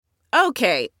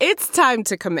Okay, it's time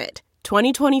to commit.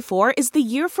 2024 is the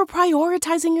year for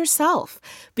prioritizing yourself.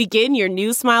 Begin your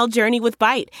new smile journey with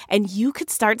Byte, and you could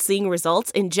start seeing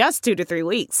results in just 2 to 3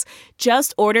 weeks.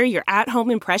 Just order your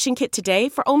at-home impression kit today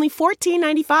for only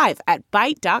 $14.95 at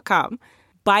Byte.com.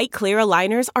 Byte Clear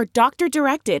aligners are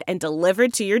doctor-directed and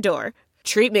delivered to your door.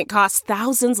 Treatment costs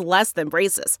thousands less than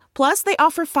braces. Plus, they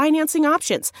offer financing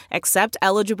options, accept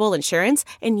eligible insurance,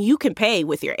 and you can pay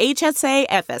with your HSA,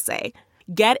 FSA.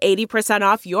 Get 80%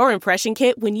 off your impression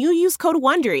kit when you use code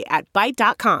WONDERY at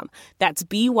Byte.com. That's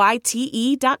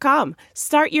BYTE.com.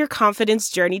 Start your confidence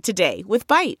journey today with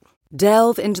Byte.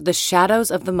 Delve into the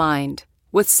shadows of the mind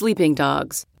with Sleeping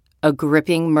Dogs, a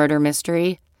gripping murder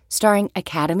mystery starring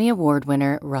Academy Award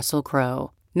winner Russell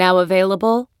Crowe. Now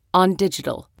available on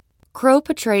digital. Crowe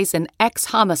portrays an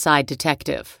ex-homicide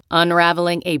detective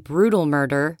unraveling a brutal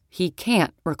murder he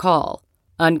can't recall.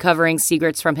 Uncovering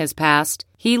secrets from his past,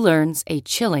 he learns a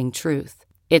chilling truth.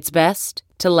 It's best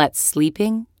to let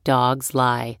sleeping dogs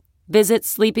lie. Visit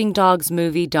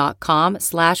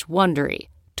sleepingdogsmovie.com/Wondery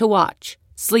to watch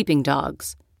Sleeping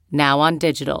Dogs, now on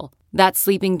digital. That's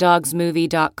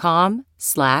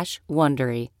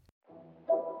sleepingdogsmovie.com/Wondery.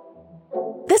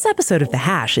 This episode of The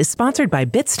Hash is sponsored by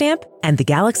Bitstamp and the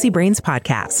Galaxy Brains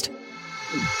podcast.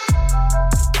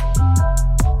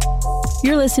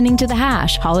 You're listening to The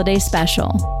Hash Holiday Special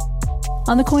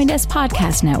on the CoinDesk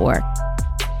Podcast Network.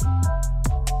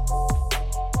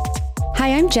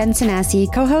 Hi, I'm Jen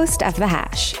Sanasie, co-host of The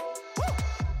Hash.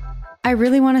 I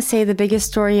really want to say the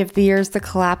biggest story of the year is the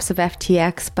collapse of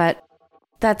FTX, but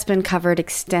that's been covered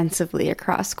extensively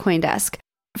across CoinDesk.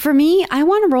 For me, I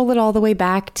want to roll it all the way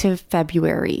back to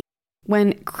February,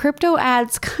 when crypto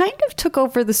ads kind of took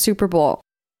over the Super Bowl.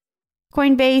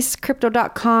 Coinbase,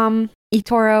 Crypto.com,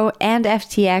 eToro, and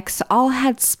FTX all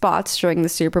had spots during the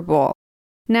Super Bowl.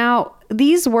 Now,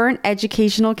 these weren't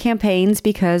educational campaigns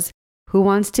because who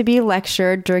wants to be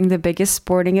lectured during the biggest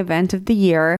sporting event of the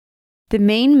year? The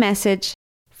main message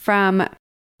from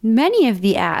many of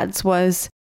the ads was,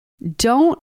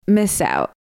 don't miss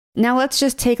out. Now let's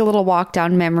just take a little walk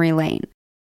down memory lane.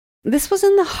 This was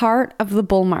in the heart of the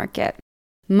bull market.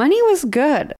 Money was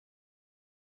good.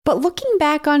 But looking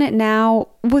back on it now,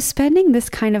 was spending this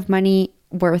kind of money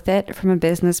worth it from a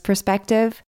business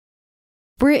perspective?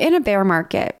 We're in a bear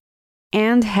market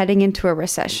and heading into a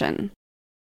recession.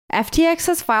 FTX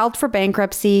has filed for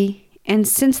bankruptcy, and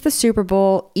since the Super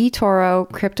Bowl,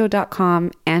 eToro,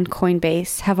 Crypto.com, and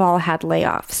Coinbase have all had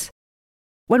layoffs.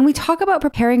 When we talk about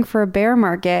preparing for a bear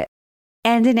market,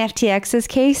 and in FTX's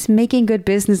case, making good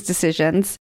business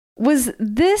decisions, was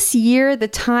this year the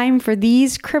time for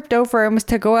these crypto firms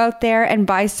to go out there and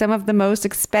buy some of the most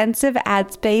expensive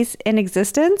ad space in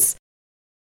existence?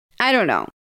 I don't know.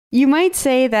 You might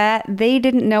say that they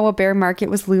didn't know a bear market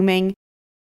was looming,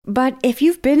 but if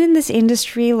you've been in this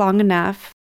industry long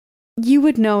enough, you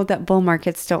would know that bull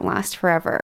markets don't last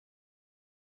forever.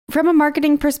 From a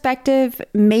marketing perspective,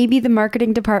 maybe the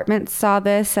marketing department saw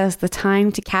this as the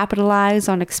time to capitalize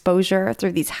on exposure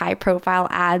through these high-profile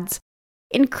ads,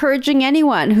 encouraging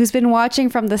anyone who's been watching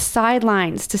from the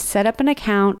sidelines to set up an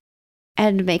account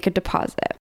and make a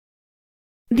deposit.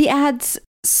 The ads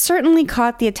certainly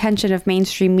caught the attention of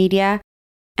mainstream media,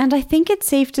 and I think it's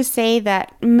safe to say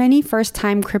that many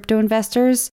first-time crypto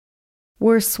investors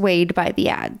were swayed by the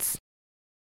ads.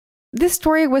 This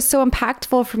story was so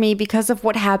impactful for me because of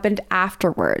what happened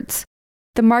afterwards.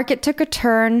 The market took a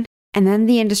turn, and then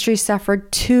the industry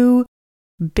suffered 2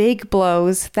 big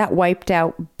blows that wiped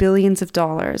out billions of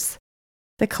dollars.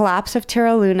 The collapse of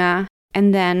Terra Luna,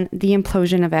 and then the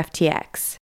implosion of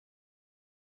FTX.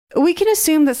 We can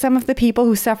assume that some of the people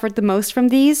who suffered the most from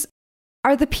these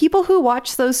are the people who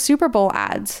watched those Super Bowl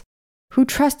ads, who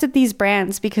trusted these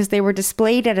brands because they were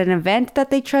displayed at an event that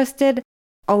they trusted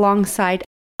alongside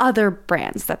other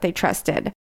brands that they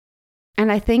trusted.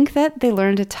 And I think that they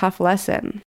learned a tough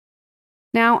lesson.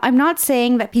 Now, I'm not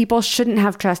saying that people shouldn't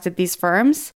have trusted these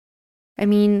firms. I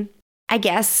mean, I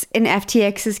guess in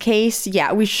FTX's case,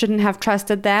 yeah, we shouldn't have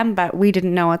trusted them, but we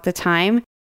didn't know at the time.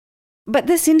 But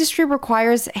this industry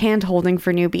requires hand-holding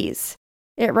for newbies.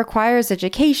 It requires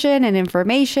education and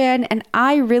information, and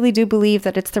I really do believe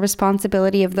that it's the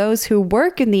responsibility of those who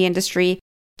work in the industry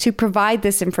to provide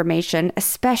this information,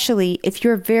 especially if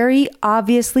you're very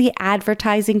obviously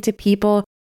advertising to people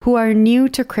who are new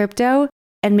to crypto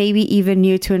and maybe even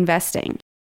new to investing.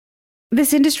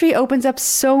 This industry opens up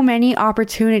so many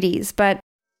opportunities, but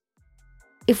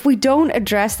if we don't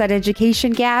address that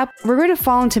education gap, we're going to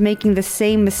fall into making the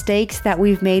same mistakes that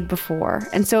we've made before.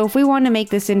 And so if we want to make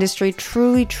this industry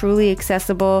truly, truly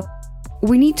accessible,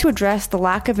 we need to address the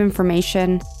lack of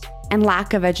information and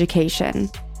lack of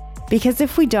education. Because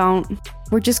if we don't,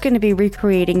 we're just going to be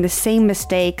recreating the same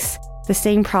mistakes, the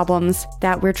same problems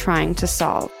that we're trying to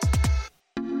solve.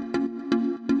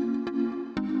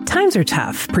 Times are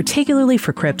tough, particularly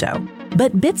for crypto.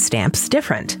 But Bitstamp's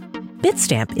different.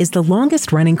 Bitstamp is the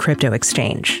longest-running crypto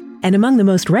exchange and among the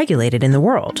most regulated in the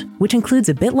world, which includes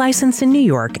a Bit license in New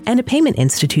York and a payment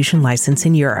institution license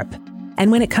in Europe. And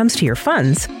when it comes to your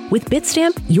funds, with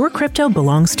Bitstamp, your crypto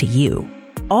belongs to you.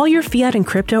 All your fiat and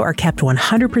crypto are kept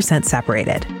 100%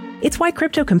 separated. It's why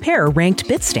Crypto Compare ranked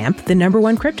Bitstamp the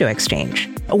 #1 crypto exchange,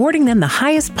 awarding them the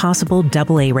highest possible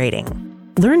AA rating.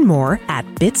 Learn more at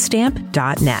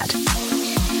bitstamp.net.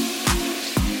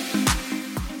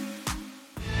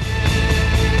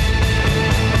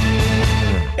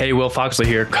 Hey, Will Foxley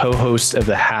here, co-host of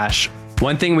The Hash.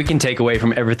 One thing we can take away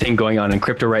from everything going on in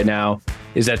crypto right now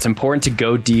is that it's important to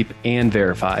go deep and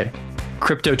verify.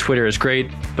 Crypto Twitter is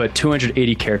great, but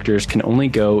 280 characters can only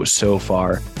go so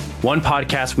far. One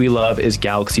podcast we love is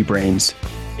Galaxy Brains.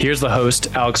 Here's the host,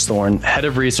 Alex Thorne, head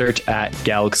of research at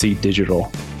Galaxy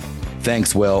Digital.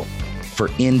 Thanks, Will.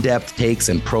 For in-depth takes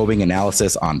and probing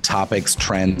analysis on topics,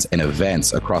 trends, and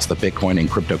events across the Bitcoin and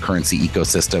cryptocurrency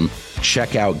ecosystem,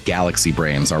 check out Galaxy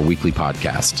Brains, our weekly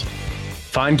podcast.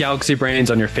 Find Galaxy Brains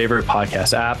on your favorite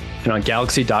podcast app and on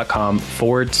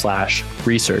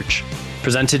galaxy.com/research.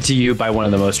 Presented to you by one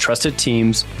of the most trusted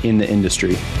teams in the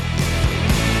industry.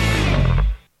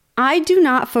 I do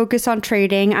not focus on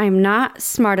trading. I'm not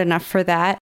smart enough for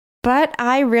that. But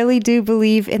I really do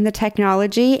believe in the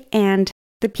technology and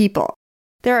the people.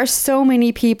 There are so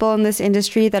many people in this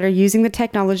industry that are using the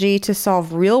technology to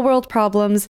solve real-world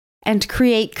problems and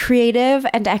create creative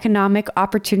and economic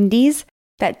opportunities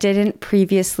that didn't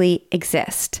previously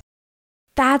exist.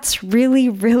 That's really,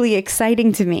 really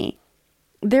exciting to me.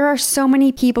 There are so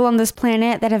many people on this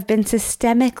planet that have been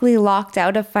systemically locked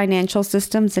out of financial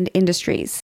systems and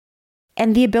industries.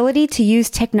 And the ability to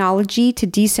use technology to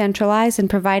decentralize and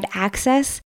provide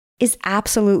access is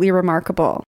absolutely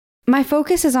remarkable. My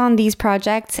focus is on these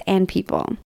projects and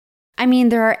people. I mean,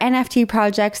 there are NFT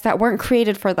projects that weren't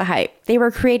created for the hype. They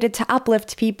were created to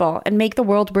uplift people and make the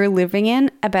world we're living in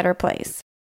a better place.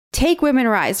 Take Women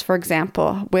Rise, for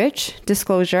example, which,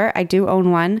 disclosure, I do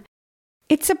own one.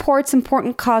 It supports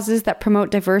important causes that promote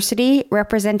diversity,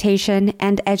 representation,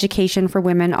 and education for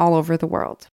women all over the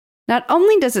world. Not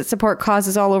only does it support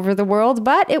causes all over the world,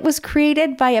 but it was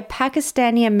created by a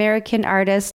Pakistani-American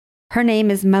artist. Her name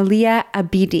is Malia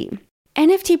Abidi.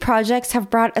 NFT projects have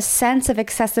brought a sense of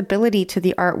accessibility to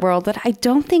the art world that I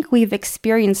don't think we've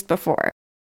experienced before.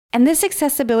 And this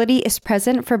accessibility is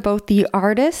present for both the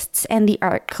artists and the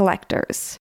art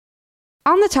collectors.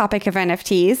 On the topic of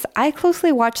NFTs, I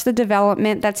closely watch the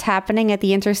development that's happening at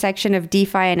the intersection of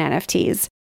DeFi and NFTs.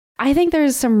 I think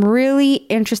there's some really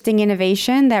interesting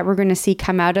innovation that we're going to see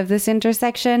come out of this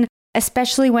intersection,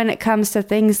 especially when it comes to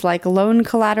things like loan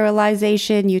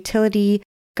collateralization, utility,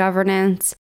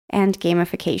 governance, and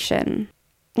gamification.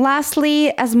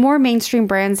 Lastly, as more mainstream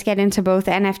brands get into both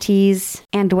NFTs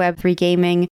and Web3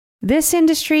 gaming, this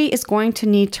industry is going to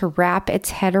need to wrap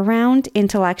its head around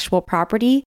intellectual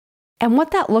property and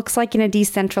what that looks like in a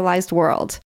decentralized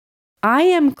world. I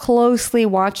am closely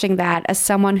watching that as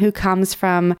someone who comes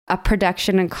from a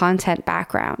production and content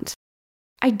background.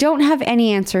 I don't have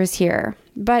any answers here,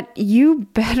 but you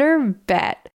better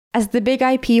bet as the big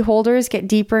IP holders get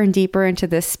deeper and deeper into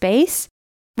this space,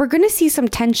 we're going to see some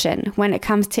tension when it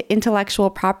comes to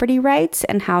intellectual property rights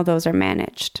and how those are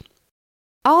managed.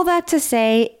 All that to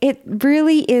say, it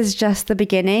really is just the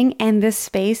beginning, and this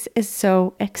space is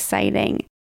so exciting.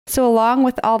 So along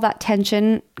with all that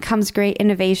tension comes great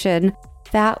innovation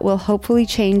that will hopefully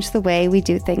change the way we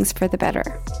do things for the better.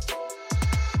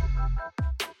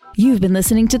 You've been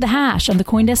listening to The Hash on the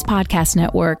CoinDesk Podcast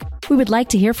Network. We would like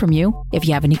to hear from you. If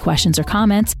you have any questions or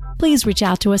comments, please reach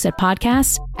out to us at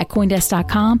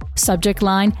podcasts@coindesk.com, subject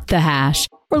line The Hash,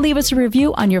 or leave us a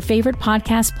review on your favorite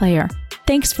podcast player.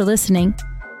 Thanks for listening.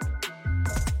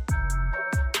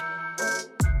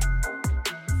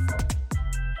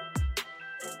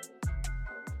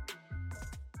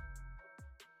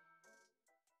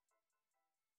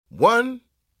 One,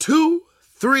 2,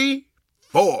 3,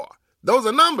 4. Those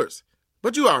are numbers,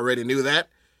 but you already knew that.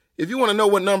 If you want to know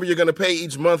what number you're going to pay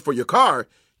each month for your car,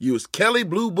 use Kelley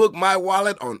Blue Book My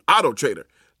Wallet on AutoTrader.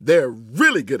 They're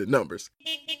really good at numbers.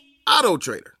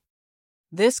 AutoTrader.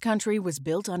 This country was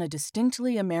built on a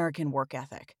distinctly American work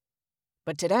ethic.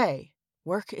 But today,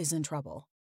 work is in trouble.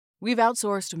 We've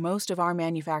outsourced most of our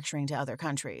manufacturing to other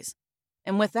countries.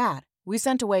 And with that, we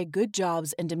sent away good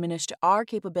jobs and diminished our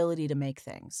capability to make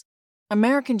things.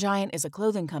 American Giant is a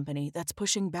clothing company that's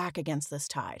pushing back against this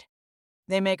tide.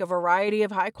 They make a variety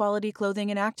of high-quality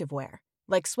clothing and activewear,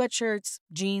 like sweatshirts,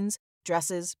 jeans,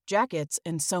 dresses, jackets,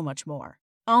 and so much more.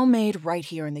 All made right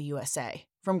here in the USA,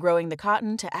 from growing the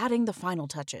cotton to adding the final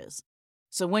touches.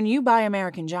 So when you buy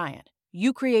American Giant,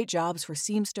 you create jobs for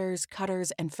seamsters,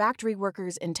 cutters, and factory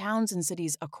workers in towns and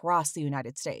cities across the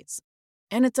United States.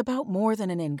 And it's about more than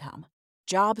an income.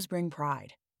 Jobs bring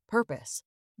pride, purpose.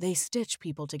 They stitch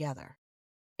people together.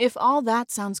 If all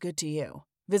that sounds good to you,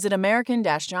 visit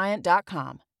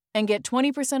American-Giant.com and get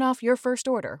 20% off your first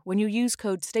order when you use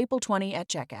code STAPLE20 at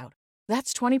checkout.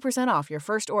 That's 20% off your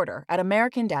first order at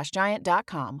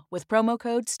American-Giant.com with promo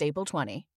code STAPLE20.